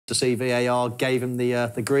to see VAR, gave him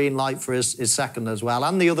the green light for his second as well.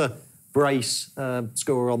 And the other brace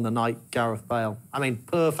scorer on the night, Gareth Bale. I mean,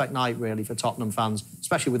 perfect night, really, for Tottenham fans,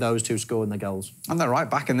 especially with those two scoring the goals. And they're right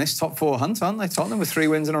back in this top four hunt, aren't they, Tottenham, with 3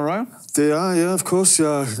 wins in a row? They are, yeah, of course,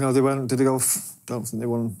 yeah. You know, did they go... don't think they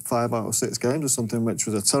won 5 out of 6 games or something, which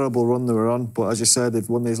was a terrible run they were on. But as you said, they've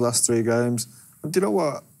won these last 3 games. And do you know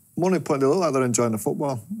what? Money point, they look like they're enjoying the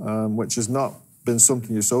football, which has not been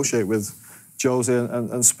something you associate with Jose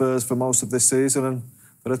and Spurs for most of this season. And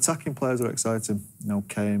their attacking players are exciting. You know,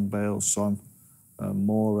 Kane, Bale, Son,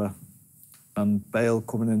 Moura, and Bale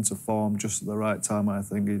coming into form just at the right time. I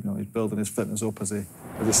think he's building his fitness up, as he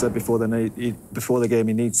said before the game.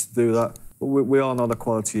 He needs to do that. But we all know the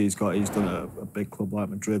quality he's got. He's done at a big club like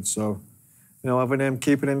Madrid. So, you know,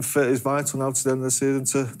 keeping him fit is vital now to the end of the season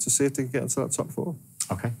to see if they can get into that top 4.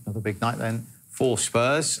 OK, another big night then for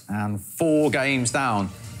Spurs, and 4 games down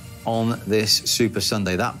on this Super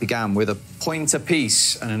Sunday. That began with a point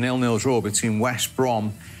apiece and a 0-0 draw between West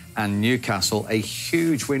Brom and Newcastle. A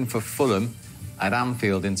huge win for Fulham at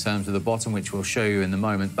Anfield in terms of the bottom, which we'll show you in a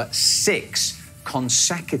moment. But 6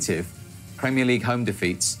 consecutive Premier League home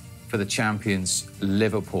defeats for the champions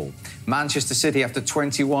Liverpool. Manchester City, after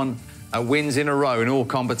 21 wins in a row in all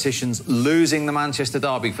competitions, losing the Manchester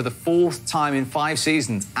derby for the 4th time in 5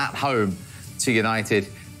 seasons at home to United,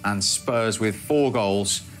 and Spurs with 4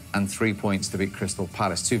 goals and 3 points to beat Crystal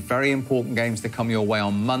Palace. 2 very important games to come your way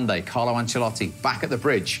on Monday. Carlo Ancelotti back at the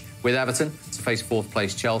Bridge with Everton to face 4th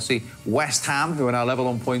place Chelsea. West Ham, who are now level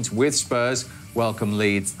on points with Spurs, welcome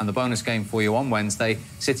Leeds. And the bonus game for you on Wednesday,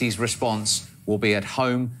 City's response will be at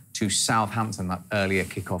home to Southampton, that earlier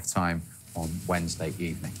kick-off time on Wednesday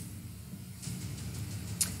evening.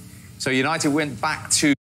 So United went back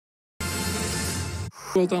to...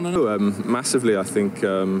 Well done. Massively, I think.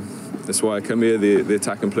 That's why I come here. The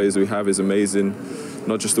attacking players we have is amazing.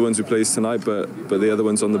 Not just the ones who plays tonight, but the other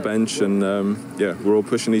ones on the bench. And yeah, we're all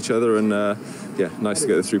pushing each other. And yeah, nice to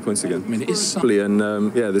get the 3 points again. I mean, it is. And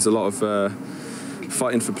yeah, there's a lot of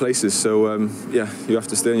fighting for places. So yeah, you have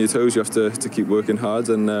to stay on your toes. You have to keep working hard.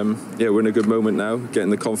 And yeah, we're in a good moment now, getting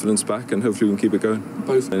the confidence back, and hopefully we can keep it going.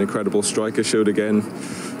 Both an incredible striker showed again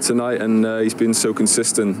tonight, and he's been so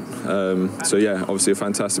consistent. So yeah, obviously a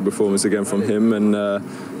fantastic performance again from him, and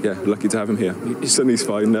yeah, lucky to have him here. Sonny's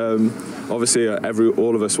fine. Obviously,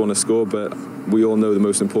 all of us want to score, but we all know the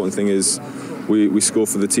most important thing is we score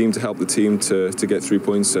for the team, to help the team to get 3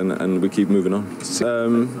 points, and we keep moving on.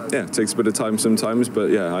 Yeah, it takes a bit of time sometimes, but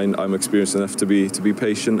yeah, I'm experienced enough to be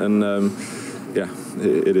patient, and yeah,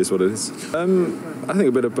 it is what it is. I think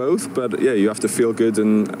a bit of both, but yeah, you have to feel good,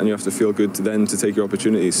 and you have to feel good to take your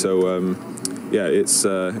opportunities. So yeah, it's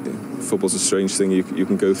football's a strange thing. You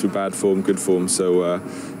can go through bad form, good form. So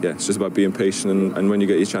yeah, it's just about being patient, and when you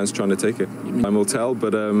get your chance, trying to take it. Time will tell,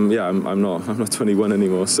 but yeah, I'm not 21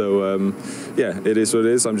 anymore. So yeah, it is what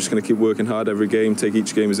it is. I'm just going to keep working hard every game, take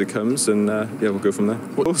each game as it comes, and yeah, we'll go from there.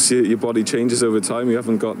 Of course, your body changes over time. You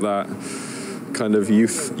haven't got that kind of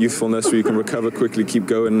youthfulness where you can recover quickly, keep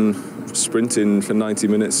going, sprinting for 90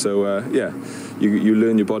 minutes. So yeah, you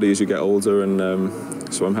learn your body as you get older, and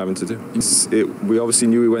that's what I'm having to do. We obviously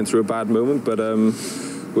knew we went through a bad moment, but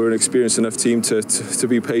we're an experienced enough team to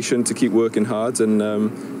be patient, to keep working hard,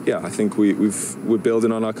 and yeah, I think we're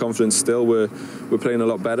building on our confidence still. We're playing a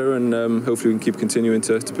lot better, and hopefully we can keep continuing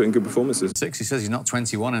to put in good performances. He says he's not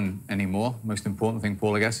 21 anymore. Most important thing,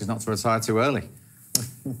 Paul, I guess, is not to retire too early.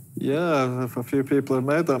 Yeah, a few people have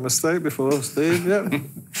made that mistake before, Steve, yeah.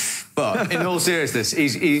 But in all seriousness,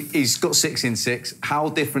 he's got 6 in 6. How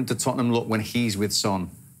different do Tottenham look when he's with Son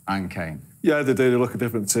and Kane? Yeah, they do. They look a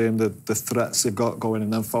different team. The threats they've got going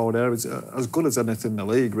in them forward areas are as good as anything in the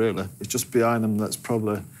league, really. It's just behind them that's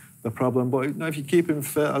probably the problem. But you know, if you keep him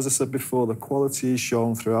fit, as I said before, the quality he's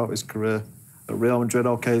shown throughout his career at Real Madrid,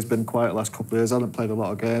 OK, he's been quiet the last couple of years, hasn't played a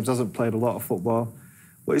lot of games, hasn't played a lot of football.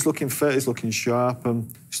 But he's looking fit, he's looking sharp,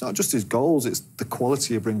 and it's not just his goals, it's the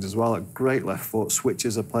quality he brings as well. A great left foot,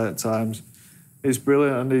 switches a play at times. He's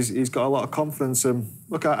brilliant, and he's got a lot of confidence. And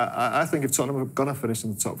look, I think if Tottenham are going to finish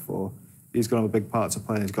in the top 4, he's going to have a big part to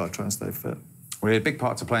play, and he's got to try and stay fit. Well, he had a big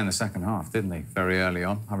part to play in the second half, didn't he? Very early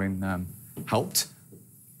on, having helped.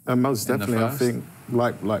 And most definitely, I think,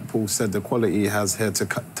 like Paul said, the quality he has here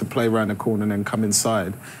to play around the corner and then come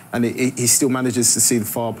inside, and he still manages to see the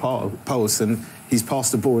far post, and he's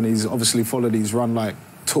passed the ball, and he's obviously followed his run like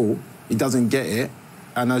taught. He doesn't get it,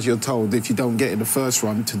 and as you're told, if you don't get it the first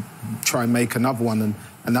run, to try and make another one,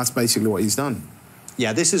 and that's basically what he's done.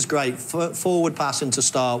 Yeah, this is great. Forward passing to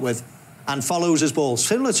start with, and follows his ball,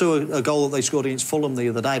 similar to a goal that they scored against Fulham the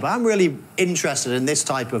other day. But I'm really interested in this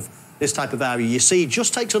type of this type of area, you see he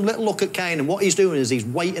just takes a little look at Kane, and what he's doing is he's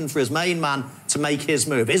waiting for his main man to make his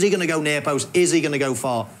move. Is he going to go near post? Is he going to go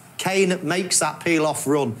far? Kane makes that peel-off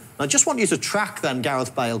run. And I just want you to track then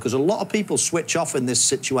Gareth Bale, because a lot of people switch off in this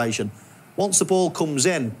situation. Once the ball comes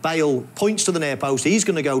in, Bale points to the near post. He's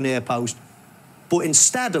going to go near post. But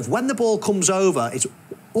instead of, when the ball comes over, it's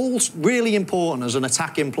all really important as an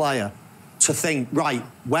attacking player to think, right,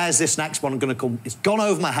 where's this next one going to come? It's gone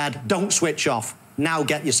over my head. Don't switch off. Now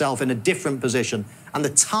get yourself in a different position. And the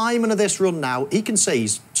timing of this run now, he can see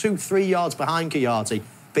he's 2-3 yards behind Guaita,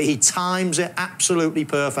 but he times it absolutely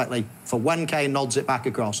perfectly for when Kane nods it back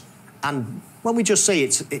across. And when we just see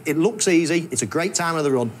it looks easy, it's a great time of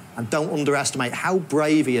the run, and don't underestimate how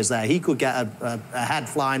brave he is there. He could get a head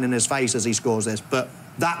flying in his face as he scores this, but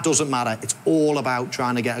that doesn't matter. It's all about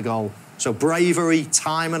trying to get a goal. So bravery,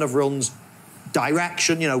 timing of runs,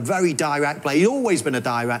 direction, you know, very direct play. He's always been a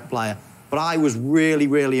direct player, but I was really,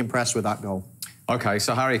 really impressed with that goal. OK,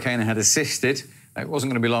 so Harry Kane had assisted. It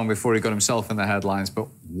wasn't going to be long before he got himself in the headlines, but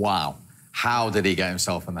wow. How did he get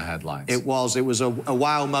himself in the headlines? It was a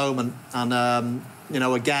wow moment, and you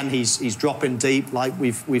know, again, he's dropping deep like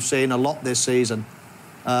we've seen a lot this season,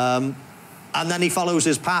 and then he follows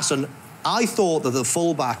his pass, and I thought that the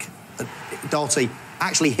fullback Doherty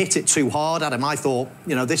actually hit it too hard at him. I thought,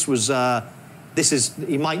 you know,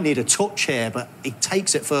 he might need a touch here, but he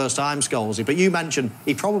takes it first time, Scholesy. But you mentioned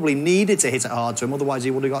he probably needed to hit it hard to him, otherwise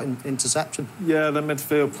he would have got interception. Yeah, the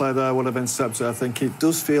midfield play there would have intercepted. I think it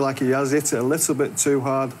does feel like he has hit it a little bit too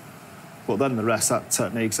hard, but then the rest, that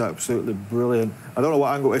technique's absolutely brilliant. I don't know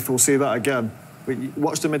what angle, if we'll see that again, but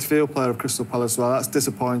watch the midfield player of Crystal Palace as well. That's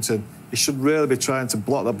disappointing. He should really be trying to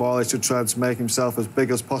block the ball. He should try to make himself as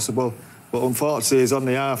big as possible, but unfortunately he's on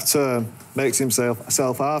the half turn, makes himself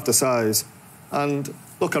half the size. And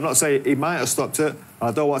look, I'm not saying he might have stopped it.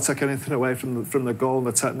 I don't want to take anything away from the goal and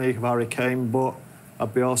the technique of Harry Kane, but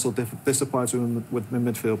I'd be also disappointed with the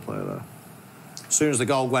midfield player there. As soon as the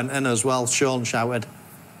goal went in as well, Sean shouted.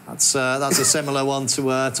 That's a similar one to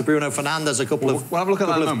Bruno Fernandes. We'll have a look at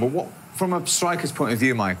that moment. But from a striker's point of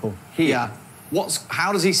view, Michael,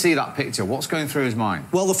 how does he see that picture? What's going through his mind?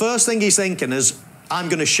 Well, the first thing he's thinking is, I'm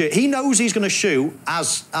going to shoot. He knows he's going to shoot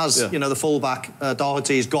as you know, the fullback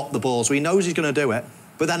Doherty's got the ball, so he knows he's going to do it.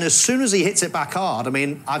 But then as soon as he hits it back hard, I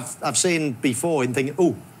mean, I've seen before him thinking,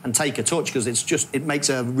 oh, and take a touch, because it makes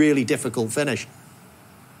a really difficult finish.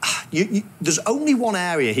 There's only one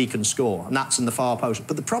area he can score, and that's in the far post.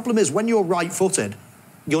 But the problem is, when you're right-footed,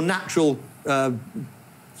 your natural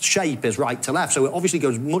shape is right to left, so it obviously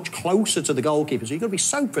goes much closer to the goalkeeper. So you've got to be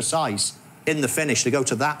so precise in the finish to go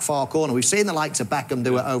to that far corner. We've seen the likes of Beckham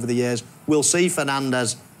do it over the years. We'll see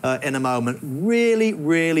Fernandes in a moment. Really,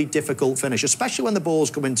 really difficult finish, especially when the ball's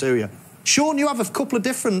coming to you. Sean, you have a couple of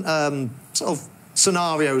different sort of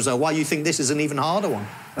scenarios, though, why you think this is an even harder one.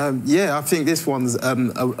 Yeah, I think this one's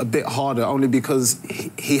a bit harder, only because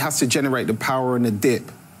he has to generate the power and the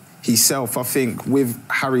dip himself. I think with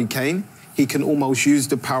Harry Kane, he can almost use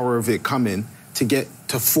the power of it coming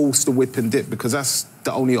to force the whip and dip, because that's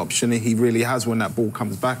the only option he really has when that ball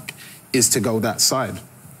comes back, is to go that side.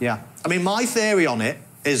 Yeah. I mean, my theory on it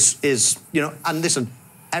is you know, and listen,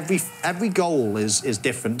 every goal is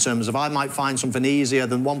different in terms of, I might find something easier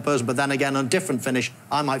than one person, but then again, on a different finish,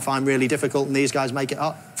 I might find really difficult, and these guys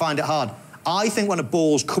find it hard. I think when a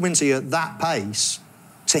ball's coming to you at that pace,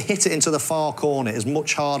 to hit it into the far corner is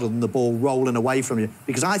much harder than the ball rolling away from you,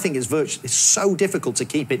 because I think it's so difficult to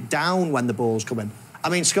keep it down when the ball's coming. I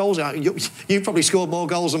mean, Scholes, you probably scored more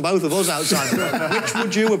goals than both of us outside. Which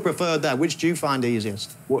would you have preferred there? Which do you find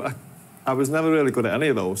easiest? Well, I was never really good at any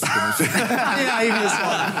of those. Yeah, even this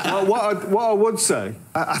one. What I would say,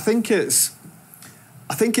 I think it's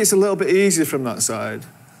a little bit easier from that side,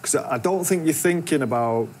 because I don't think you're thinking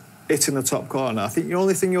about hitting the top corner. I think the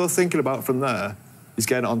only thing you're thinking about from there is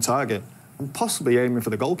getting it on target and possibly aiming for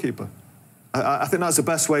the goalkeeper. I think that's the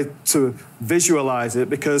best way to visualise it,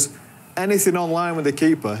 because anything online with the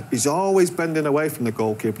keeper, he's always bending away from the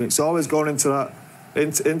goalkeeper, and it's always going into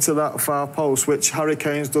that far post, which Harry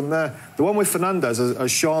Kane's done there. The one with Fernandes,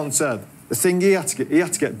 as Sean said, the thing he had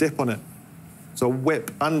to get dip on it. So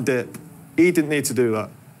whip and dip. He didn't need to do that.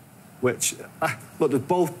 Which, look, they're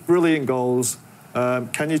both brilliant goals.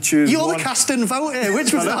 Can you choose You're one? the casting vote here.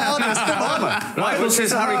 Which was the hardest? Come on. Michael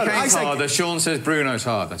says Harry Kane's harder. Sean says Bruno's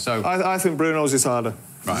harder. So I think Bruno's is harder.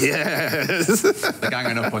 Right. Yes. They're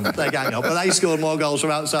ganging up on you. They're ganging up, but they scored more goals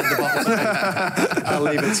from outside the box. I'll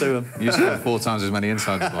leave it to them. You scored 4 times as many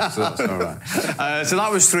inside the box, so that's all right. So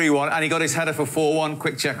that was 3-1, and he got his header for 4-1.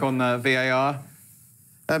 Quick check on the VAR.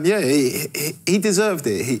 Yeah, he deserved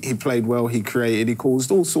it. He played well, he created, he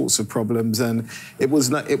caused all sorts of problems, and it was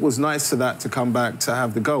nice for that to come back to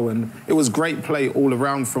have the goal. And it was great play all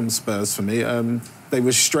around from Spurs for me. They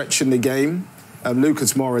were stretching the game.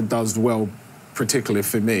 Lucas Moura does well, particularly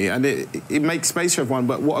for me, and it makes space for everyone.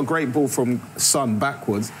 But what a great ball from Son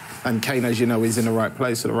backwards, and Kane, as you know, is in the right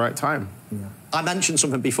place at the right time. Yeah. I mentioned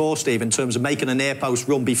something before, Steve, in terms of making a near post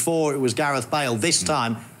run. Before it was Gareth Bale. This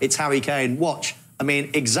time it's Harry Kane. Watch. I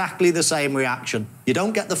mean, exactly the same reaction. You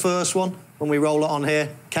don't get the first one when we roll it on here.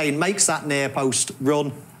 Kane makes that near post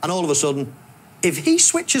run, and all of a sudden, if he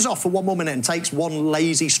switches off for 1 more minute and takes one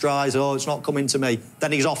lazy stride, oh, it's not coming to me,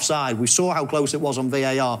 then he's offside. We saw how close it was on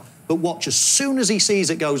VAR. But watch, as soon as he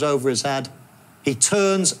sees it goes over his head, he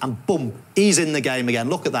turns and boom, he's in the game again.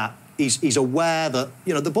 Look at that. He's aware that,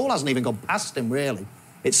 you know, the ball hasn't even gone past him, really.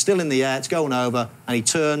 It's still in the air, it's going over, and he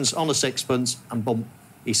turns on a sixpence and boom,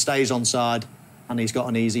 he stays onside. And he's got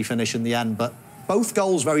an easy finish in the end. But both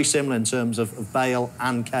goals very similar in terms of Bale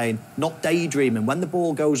and Kane. Not daydreaming. When the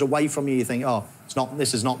ball goes away from you, you think, oh,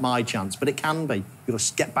 this is not my chance. But it can be. You've got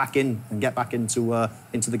to get back in and get back into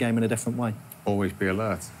the game in a different way. Always be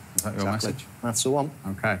alert. Is that your message? That's the one.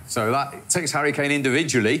 OK, so that takes Harry Kane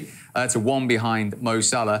individually to 1 behind Mo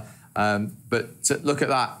Salah. But to look at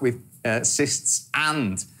that with assists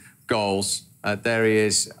and goals. There he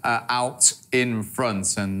is out in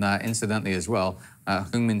front, and incidentally as well,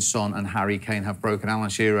 Heung-min Son and Harry Kane have broken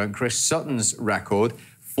Alan Shearer and Chris Sutton's record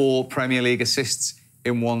for Premier League assists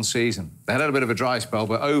in one season. They had a bit of a dry spell,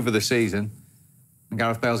 but over the season, and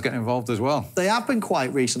Gareth Bale's getting involved as well. They have been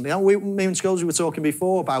quite recently. Me and Scholes, we were talking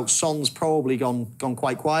before about Son's probably gone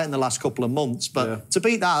quite quiet in the last couple of months. But to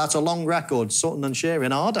beat that's a long record. Sutton and Shearer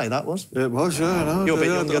in our day, that was. It was, yeah. No, You're a bit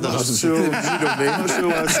younger than us. I'm not sure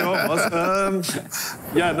where Sean was.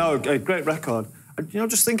 Yeah, no, a great record. You know,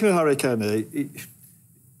 just thinking of Harry Kane,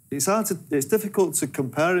 it's difficult to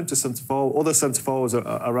compare him to other centre-forwards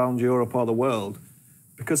around Europe or the world,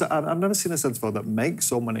 because I've never seen a centre-forward that makes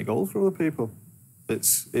so many goals for other people.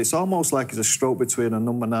 It's almost like it's a stroke between a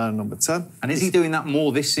number 9 and number 10. And is he doing that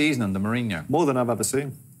more this season under Mourinho? More than I've ever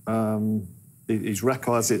seen. His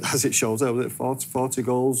record, as it shows there, 40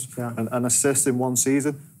 goals and assists in one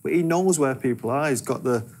season. But he knows where people are. He's got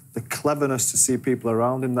the cleverness to see people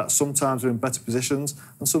around him that sometimes are in better positions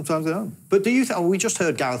and sometimes they aren't. But do you think... we just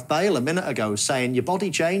heard Gareth Bale a minute ago saying your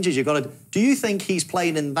body changes, you've got to... Do you think he's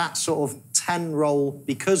playing in that sort of 10 role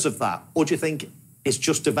because of that? Or do you think it's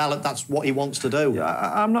just developed, that's what he wants to do?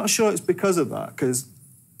 Yeah, I'm not sure it's because of that, because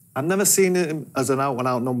I've never seen him as an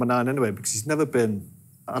out-and-out number 9 anyway, because he's never been...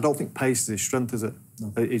 I don't think pace is his strength, is it?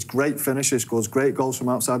 No. He's great finisher, scores great goals from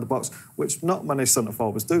outside the box, which not many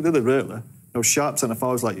centre-forwards do they really? You know, sharp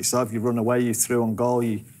centre-forwards like yourself, you run away, you through on goal,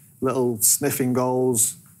 you little sniffing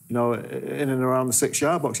goals, you know, in and around the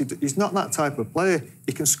 6-yard box. He's not that type of player.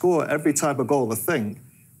 He can score every type of goal, I think,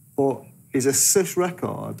 but his assist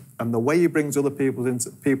record and the way he brings other people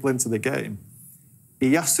into the game,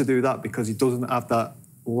 he has to do that because he doesn't have that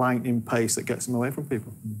lightning pace that gets him away from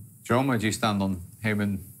people. John, where do you stand on him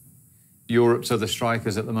and Europe's other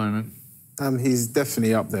strikers at the moment? He's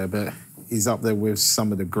definitely up there, but he's up there with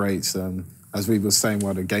some of the greats. As we were saying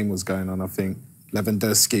while the game was going on, I think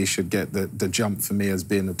Lewandowski should get the jump for me as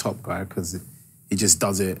being the top guy, because he just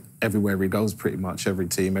does it everywhere he goes, pretty much. Every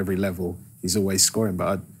team, every level, he's always scoring.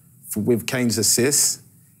 But with Kane's assists,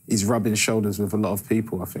 he's rubbing shoulders with a lot of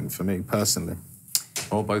people, I think, for me, personally.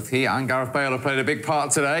 Well, both he and Gareth Bale have played a big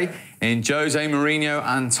part today in Jose Mourinho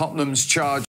and Tottenham's charge.